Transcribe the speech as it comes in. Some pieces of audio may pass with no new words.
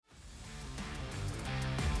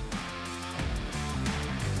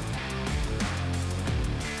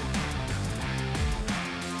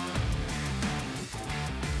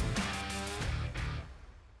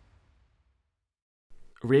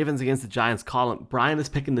Ravens against the Giants. Colin, Brian is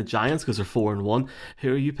picking the Giants because they're 4-1.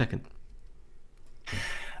 Who are you picking?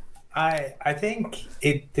 I think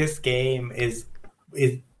this game is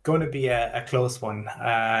going to be a close one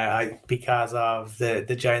because of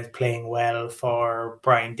the Giants playing well for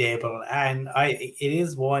Brian Dable, and it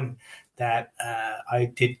is one that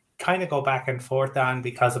I did kind of go back and forth on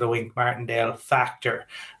because of the Wink Martindale factor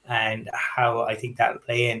and how I think that'll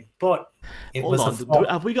play in. But Hold on,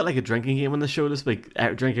 have we got like a drinking game on the show this week?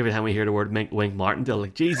 Drink every time we hear the word Wink Martindale.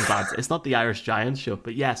 Like, Jesus, lads, it's not the Irish Giants show.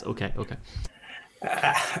 But yes, okay.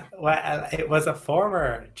 Well, it was a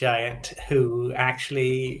former Giant who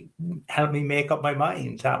actually helped me make up my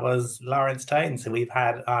mind. That was Lawrence Tynes, who we've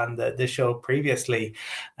had on the show previously.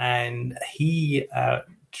 And he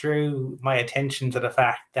drew my attention to the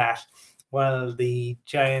fact that, well, the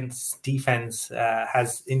Giants' defense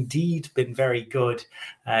has indeed been very good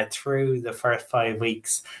through the first 5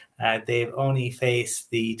 weeks. They've only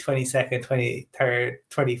faced the 22nd, 23rd,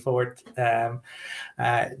 24th,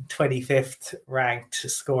 25th ranked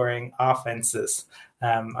scoring offenses,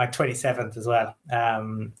 27th as well.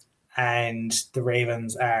 And the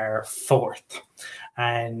Ravens are 4th.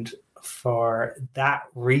 And for that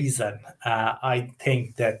reason, I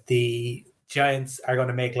think that the Giants are going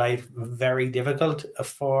to make life very difficult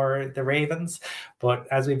for the Ravens. But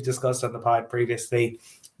as we've discussed on the pod previously,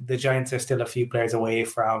 the Giants are still a few players away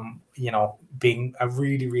from, being a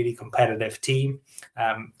really, really competitive team.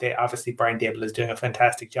 They obviously, Brian Dable is doing a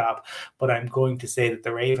fantastic job, but I'm going to say that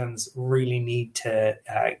the Ravens really need to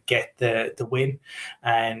get the win,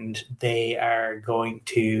 and they are going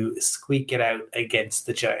to squeak it out against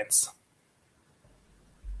the Giants.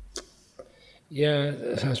 Yeah,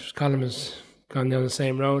 I suppose Colin has gone down the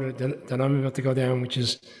same road that I'm about to go down, which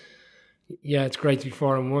is, it's great to be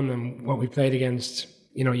 4-1, and what we played against,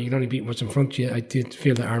 you can only beat what's in front of you. I did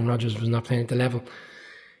feel that Aaron Rodgers was not playing at the level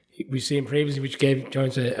we've seen previously, which gave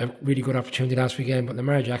Giants a really good opportunity last weekend. But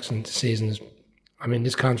Lamar Jackson this season is,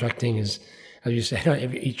 this contract thing is, as you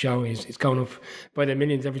said, each show is going up by the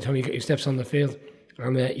millions every time he steps on the field.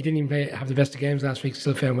 And he didn't even have the best of games last week,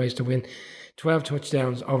 still found ways to win. 12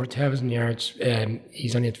 touchdowns, over 1,000 yards.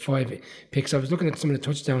 He's only had 5 picks. I was looking at some of the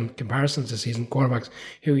touchdown comparisons this season, quarterbacks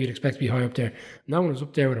who you'd expect to be high up there. No one was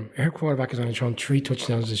up there with him. Our quarterback has only thrown 3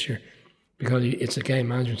 touchdowns this year because it's a game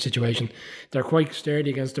management situation. They're quite sturdy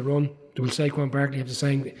against the run. Will Saquon Barkley have the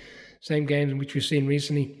same games in which we've seen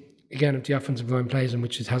recently? Again, if the offensive line plays, in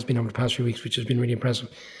which it has been over the past few weeks, which has been really impressive.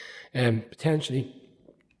 Potentially.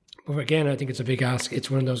 But again, I think it's a big ask.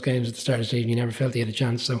 It's one of those games at the start of the season you never felt you had a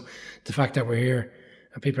chance. So the fact that we're here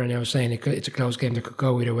and people are now saying it's a close game that could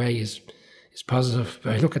go either way is positive.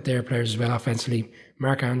 But I look at their players as well offensively.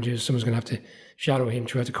 Mark Andrews, someone's going to have to shadow him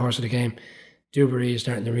throughout the course of the game. Dewberry is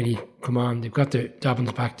starting to really come on. They've got the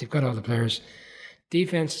Dobbins back. They've got all the players.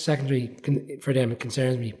 Defense, secondary, for them, it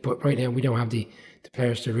concerns me. But right now, we don't have the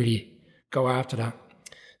players to really go after that.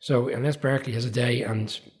 So unless Barkley has a day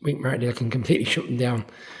and Wink Martindale can completely shut them down,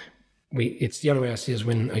 it's the only way I see us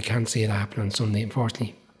win. I can't see it happen on Sunday,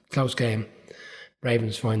 unfortunately. Close game.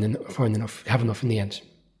 Ravens have enough in the end.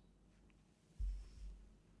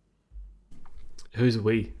 Who's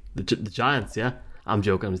we? The Giants, yeah? I'm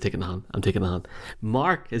joking. I'm taking the hand.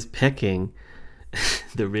 Mark is picking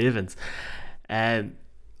the Ravens. I'm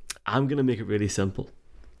going to make it really simple.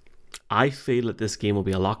 I feel that this game will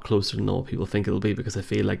be a lot closer than what people think it'll be, because I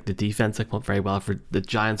feel like the defense went very well for the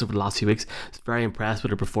Giants over the last few weeks. I was very impressed with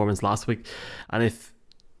their performance last week. And if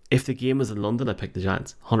the game was in London, I'd pick the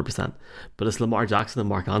Giants 100%. But it's Lamar Jackson and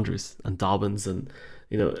Mark Andrews and Dobbins and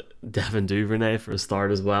Devin Duvernay for a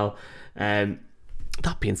start as well.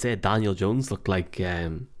 That being said, Daniel Jones looked like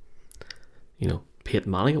Peyton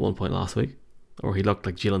Manning at one point last week, or he looked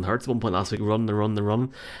like Jalen Hurts at one point last week,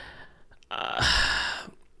 running.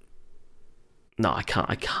 No, I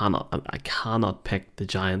cannot pick the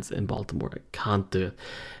Giants in Baltimore. I can't do it.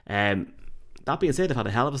 That being said, they've had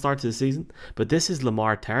a hell of a start to the season, but this is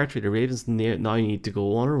Lamar territory. The Ravens now need to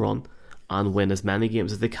go on a run and win as many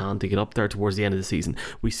games as they can to get up there towards the end of the season.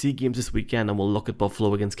 We see games this weekend, and we'll look at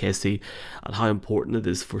Buffalo against KC and how important it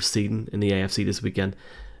is for seeding in the AFC this weekend.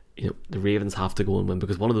 The Ravens have to go and win,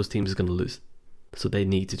 because one of those teams is going to lose, so they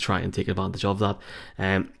need to try and take advantage of that.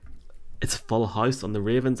 It's a full house on the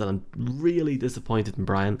Ravens, and I'm really disappointed in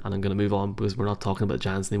Brian, and I'm going to move on because we're not talking about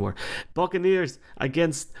Giants anymore. Buccaneers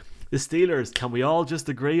against the Steelers. Can we all just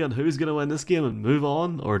agree on who's going to win this game and move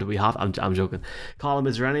on, or do we have... I'm joking. Colin,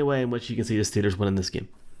 is there any way in which you can see the Steelers winning this game?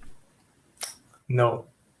 No.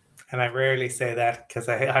 And I rarely say that because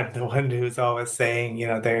I'm the one who's always saying,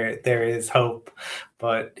 there is hope.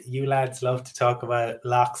 But you lads love to talk about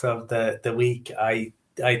locks of the week. I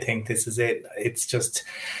I think this is it. It's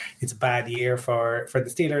a bad year for the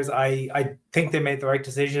Steelers. I think they made the right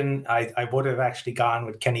decision. I would have actually gone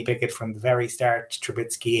with Kenny Pickett from the very start.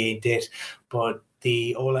 Trubisky ain't it, but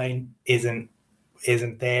the O-line isn't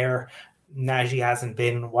there. Najee hasn't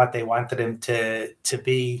been what they wanted him to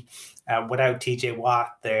be. Without TJ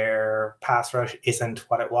Watt, their pass rush isn't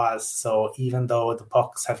what it was. So even though the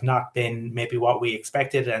Bucs have not been maybe what we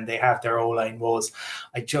expected and they have their O-line woes,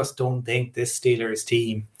 I just don't think this Steelers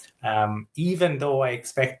team, even though I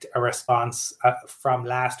expect a response from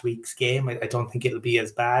last week's game, I don't think it'll be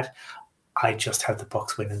as bad. I just have the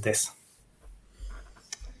Bucs winning this.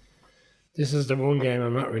 This is the one game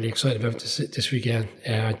I'm not really excited about this weekend.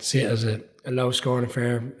 I'd see it as a low-scoring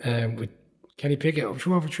affair with Kenny Pickett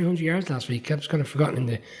threw over 300 yards last week. I was kind of forgotten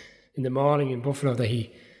in the morning in Buffalo that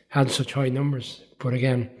he had such high numbers. But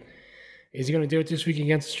again, is he going to do it this week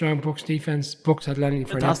against a strong Bucs defense? Bucs had Lenny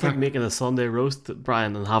for that's like making a Sunday roast,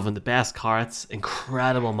 Brian, and having the best carrots,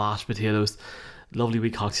 incredible mashed potatoes, lovely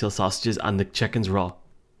wee cocktail sausages, and the chicken's raw.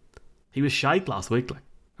 He was shite last week. Like,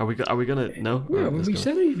 are we gonna no? Yeah, we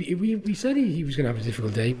said he said he was gonna have a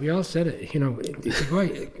difficult day. We all said it. You know,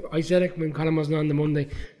 I said it when Colin wasn't on the Monday.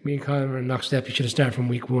 Me and Colin were in lockstep. He should have started from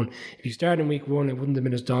week one. If he started in week one, it wouldn't have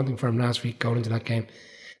been as daunting for him last week going into that game.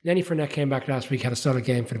 Lenny Fournette came back last week, had a solid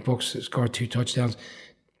game for the Bucs, scored 2 touchdowns.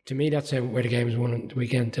 To me, that's where the game is won the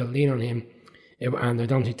weekend. To lean on him, and I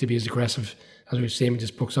don't think to be as aggressive as we've seen with this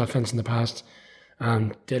Bucs offense in the past.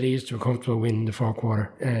 And they lead to a comfortable win in the fourth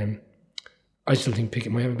quarter. I still think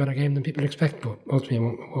Pickett might have a better game than people expect, but ultimately it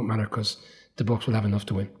won't matter because the Bucs will have enough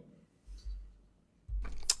to win.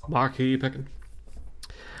 Mark, who are you picking?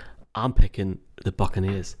 I'm picking the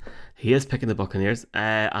Buccaneers. He is picking the Buccaneers,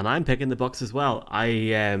 and I'm picking the Bucs as well.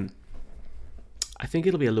 I think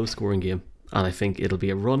it'll be a low-scoring game, and I think it'll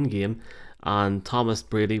be a run game, and Thomas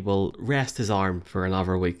Brady will rest his arm for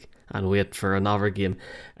another week and wait for another game.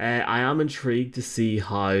 I am intrigued to see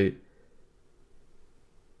how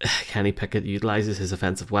Kenny Pickett utilises his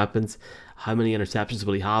offensive weapons. How many interceptions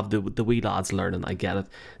will he have? The wee lad's learning. I get it.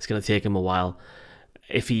 It's going to take him a while.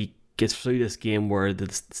 If he gets through this game where the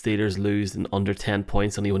Steelers lose in under 10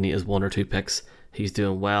 points and he only has 1 or 2 picks, he's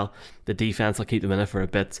doing well. The defense will keep them in it for a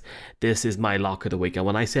bit. This is my lock of the week. And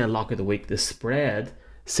when I say a lock of the week, the spread,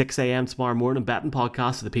 6 a.m. tomorrow morning, betting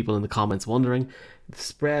podcast for the people in the comments wondering. The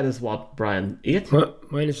spread is what, Brian? 8?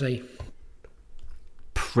 -8.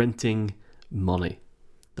 Printing money.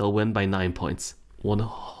 They'll win by 9 points.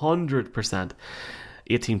 100%.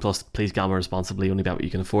 18 plus, please gamble responsibly, only bet what you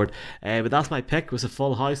can afford. But that's my pick. It was a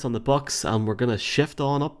full house on the Bucs, and we're going to shift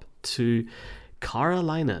on up to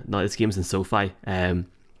Carolina. Now, this game's in SoFi,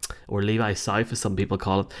 or Levi South as some people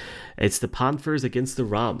call it. It's the Panthers against the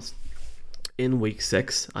Rams in week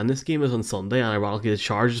 6, and this game is on Sunday, and ironically the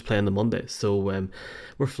Chargers play on the Monday. So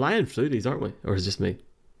we're flying through these, aren't we? Or is it just me?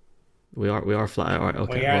 We are flying. All right,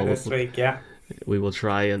 okay. We are this week, yeah. We will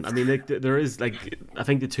try, and I mean, there is I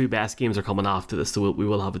think the 2 best games are coming after this, so we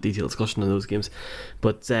will have a detailed discussion on those games.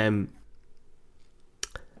 But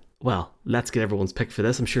well, let's get everyone's pick for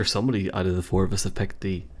this. I'm sure somebody out of the 4 of us have picked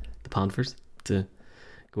the Panthers to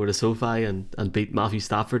go to SoFi and beat Matthew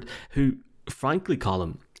Stafford, who, frankly,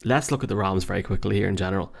 Colin, let's look at the Rams very quickly here in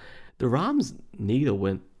general. The Rams need a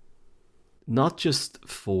win, not just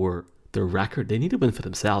for their record, they need a win for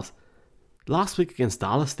themselves. Last week against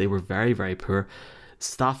Dallas, they were very, very poor.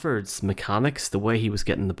 Stafford's mechanics, the way he was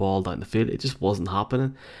getting the ball down the field, it just wasn't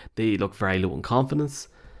happening. They look very low in confidence.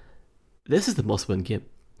 This is the must-win game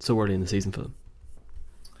so early in the season for them.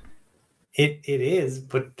 It is,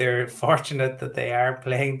 but they're fortunate that they are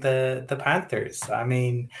playing the Panthers. I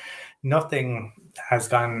mean, nothing has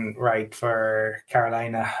gone right for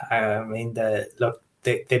Carolina. I mean,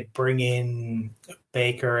 they bring in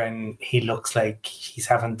Baker and he looks like he's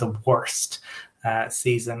having the worst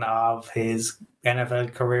season of his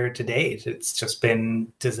NFL career to date. It's just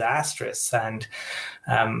been disastrous, and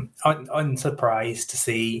unsurprised to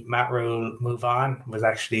see Matt Rule move on. Was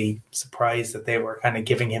actually surprised that they were kind of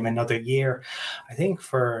giving him another year. I think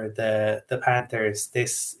for the Panthers,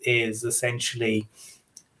 this is essentially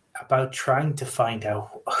about trying to find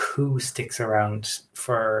out who sticks around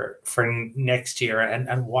for next year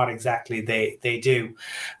and what exactly they do.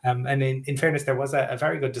 And in fairness, there was a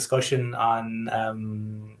very good discussion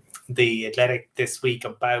on The Athletic this week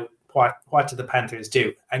about what do the Panthers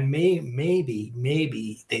do, and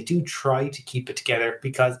maybe they do try to keep it together,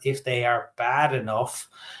 because if they are bad enough,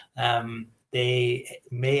 they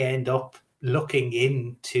may end up looking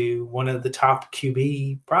into one of the top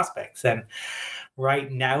QB prospects. And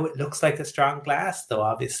right now it looks like a strong glass, though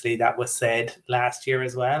obviously that was said last year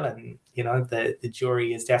as well. And, you know, the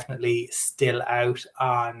jury is definitely still out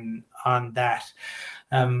on that.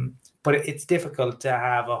 But it's difficult to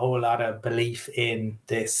have a whole lot of belief in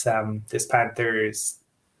this Panthers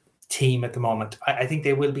team at the moment. I think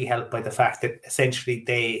they will be helped by the fact that essentially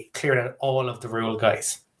they cleared out all of the rule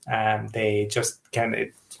guys. They just kind of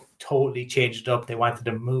totally changed it up. They wanted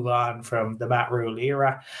to move on from the Matt Rule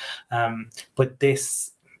era. But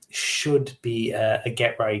this should be a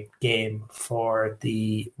get-right game for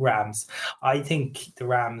the Rams. I think the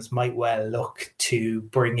Rams might well look to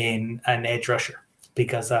bring in an edge rusher,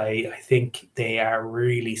 because I think they are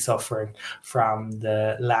really suffering from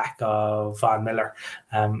the lack of Von Miller.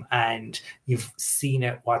 And you've seen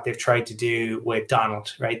it, what they've tried to do with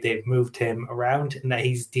Donald, right? They've moved him around, and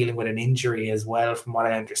he's dealing with an injury as well, from what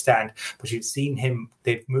I understand. But you've seen him,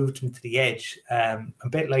 they've moved him to the edge, a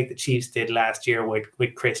bit like the Chiefs did last year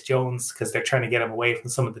with Chris Jones, because they're trying to get him away from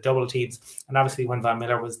some of the double teams. And obviously when Von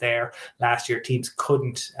Miller was there last year, teams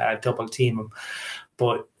couldn't double team him.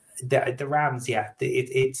 But the Rams,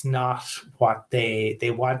 it's not what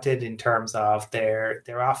they wanted in terms of their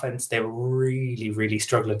offense. They were really, really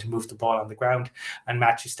struggling to move the ball on the ground. And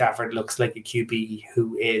Matthew Stafford looks like a QB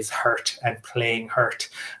who is hurt and playing hurt.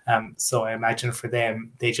 So I imagine for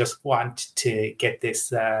them, they just want to get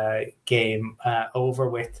this game over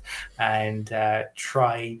with and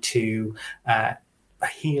try to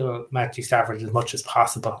heal Matthew Stafford as much as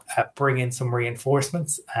possible, bring in some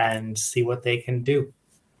reinforcements and see what they can do.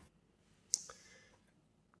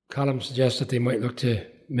 Column suggests that they might look to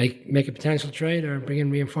make a potential trade or bring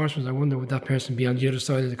in reinforcements. I wonder, would that person be on the other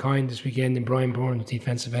side of the coin this weekend in Brian Bourne,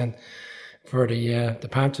 defensive end for the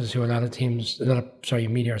Panthers, who a lot of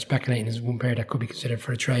media are speculating is one player that could be considered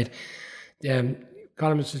for a trade.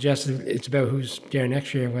 Column suggested it's about who's there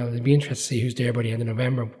next year. Well, it'd be interesting to see who's there by the end of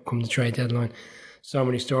November, come the trade deadline. So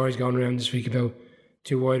many stories going around this week about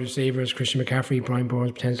two wide receivers, Christian McCaffrey, Brian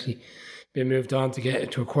Bourne potentially been moved on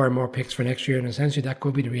to acquire more picks for next year, and essentially that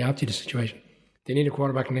could be the reality of the situation. They need a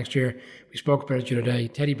quarterback next year. We spoke about it the other day.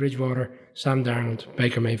 Teddy Bridgewater, Sam Darnold,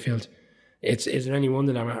 Baker Mayfield. Is there any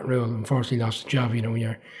wonder that Matt Rule unfortunately lost his job? You know, when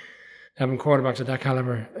you're having quarterbacks of that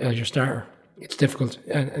caliber as your starter, it's difficult.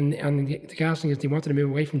 And the casting is they wanted to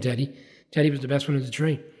move away from Teddy. Teddy was the best one of the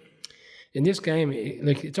three. In this game,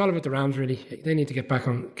 it's all about the Rams, really. They need to get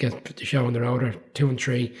the show on the road, or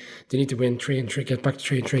 2-3. They need to win 3-3, get back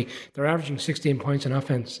to 3-3. They're averaging 16 points in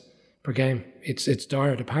offense per game. It's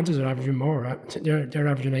dire. The Panthers are averaging more. They're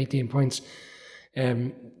averaging 18 points.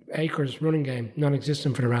 Akers' running game,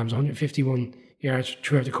 non-existent for the Rams, 151 yards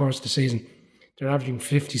throughout the course of the season. They're averaging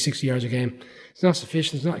 50, 60 yards a game. It's not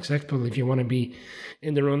sufficient. It's not acceptable if you want to be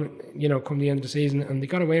in the run, you know, come the end of the season. And they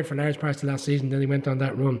got away for large parts of last season, then they went on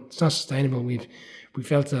that run. It's not sustainable. We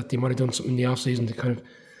felt that they might have done something in the off-season to kind of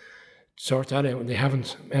sort that out, and they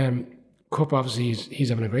haven't. Kupp, obviously, he's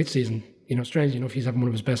having a great season. You know, strangely enough, he's having one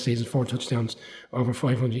of his best seasons, 4 touchdowns, over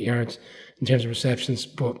 500 yards in terms of receptions,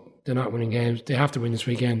 but they're not winning games. They have to win this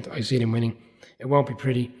weekend. I see them winning. It won't be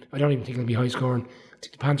pretty. I don't even think it'll be high scoring. I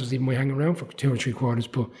think the Panthers even might hang around for 2 or 3 quarters,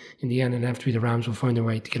 but in the end, inevitably, the Rams will find a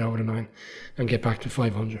way to get over the line and get back to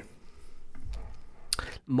 500.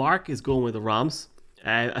 Mark is going with the Rams.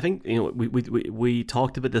 I think, you know, we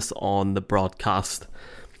talked about this on the broadcast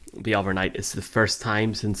the other night. It's the first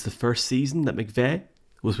time since the first season that McVay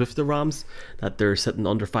was with the Rams that they're sitting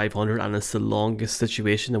under 500, and it's the longest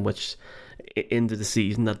situation in which into the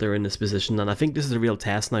season that they're in this position. And I think this is a real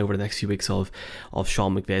test now over the next few weeks of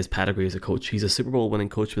Sean McVay's pedigree as a coach. He's a Super Bowl winning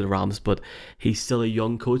coach with the Rams, but he's still a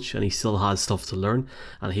young coach and he still has stuff to learn,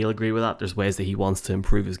 and he'll agree with that. There's ways that he wants to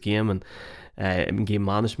improve his game and in game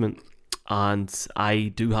management, and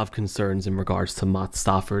I do have concerns in regards to Matt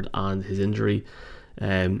Stafford and his injury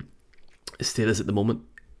status at the moment.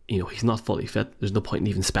 You know, he's not fully fit. There's no point in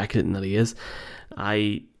even speculating that he is.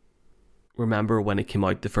 I remember when it came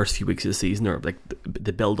out the first few weeks of the season, or like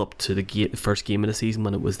the build up to the first game of the season,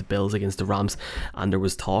 when it was the Bills against the Rams, and there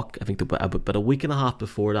was talk, I think about a week and a half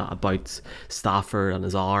before that, about Stafford and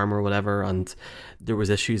his arm or whatever, and there was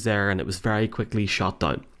issues there, and it was very quickly shot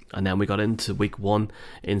down. And then we got into week 1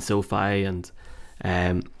 in SoFi, and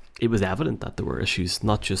it was evident that there were issues,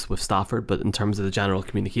 not just with Stafford, but in terms of the general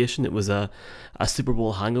communication. It was a Super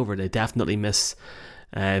Bowl hangover. They definitely miss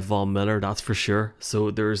Von Miller, that's for sure.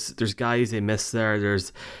 So there's guys they miss there.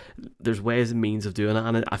 There's ways and means of doing it,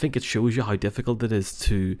 and I think it shows you how difficult it is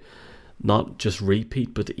to not just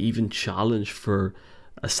repeat, but to even challenge for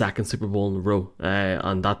a second Super Bowl in a row.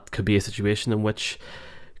 And that could be a situation in which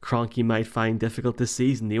Kroenke might find difficult this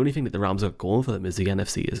season. The only thing that the Rams got going for them is the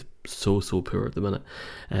NFC is so poor at the minute.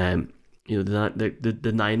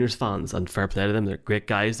 The Niners fans, and fair play to them, they're great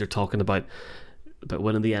guys. They're talking about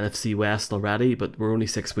winning the NFC West already, but we're only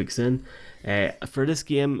 6 weeks in. For this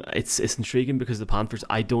game, it's intriguing because the Panthers,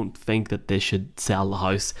 I don't think that they should sell the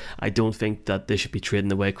house. I don't think that they should be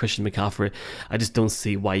trading away Christian McCaffrey. I just don't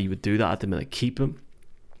see why you would do that at the minute. Keep him,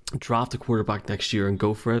 draft a quarterback next year and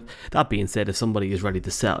go for it. That being said, if somebody is ready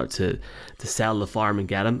to sell the farm and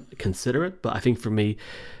get him, consider it. But I think for me,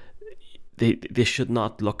 they should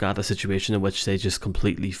not look at a situation in which they just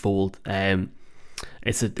completely fold.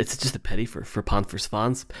 It's just a pity for Panthers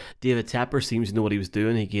fans. David Tepper seems to know what he was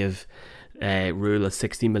doing. He gave Rule a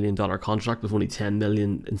 $60 million contract with only $10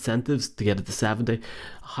 million incentives to get it to 70.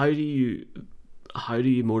 How do you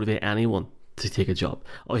motivate anyone to take a job?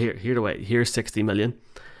 Oh, here's 60 million.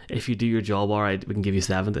 If you do your job all right, we can give you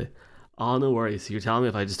 70. Oh, no worries. You're telling me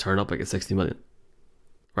if I just turn up I get 60 million?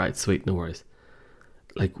 Right, sweet, no worries.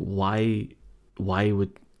 Like, why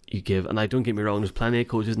would you give? And I don't get me wrong, there's plenty of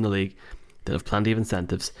coaches in the league that have plenty of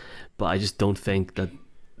incentives, but I just don't think that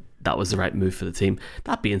was the right move for the team.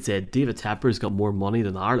 That being said, David Tepper's got more money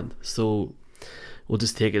than Ireland, so we'll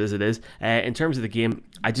just take it as it is. In terms of the game,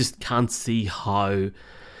 I just can't see how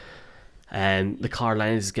the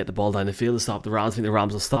Carolinas get the ball down the field to stop the Rams. I think the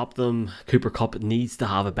Rams will stop them. Cooper Kupp needs to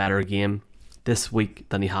have a better game this week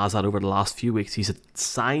than he has had over the last few weeks. He's had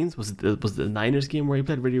signs. Was it the Niners game where he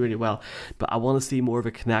played really, really well? But I want to see more of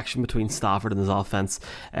a connection between Stafford and his offense,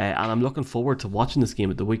 and I'm looking forward to watching this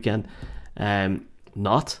game at the weekend. This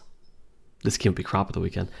game will be crap at the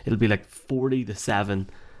weekend. It'll be like 40-7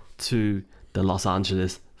 to the Los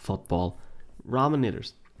Angeles Football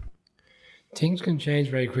Ramonators. Things can change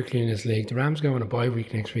very quickly in this league. The Rams go on a bye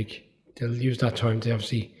week next week. They'll use that time to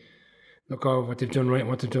obviously look over what they've done right and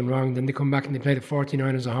what they've done wrong. Then they come back and they play the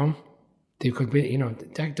 49ers at home. They could be,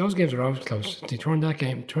 those games are always close. They turn that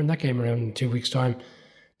game around in 2 weeks' time.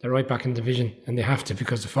 They're right back in the division, and they have to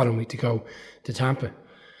because the following week they go to Tampa.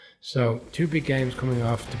 So 2 big games coming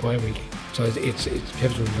off the bye week. So it's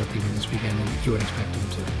pivotal that they win this weekend, and you would expect them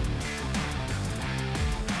to.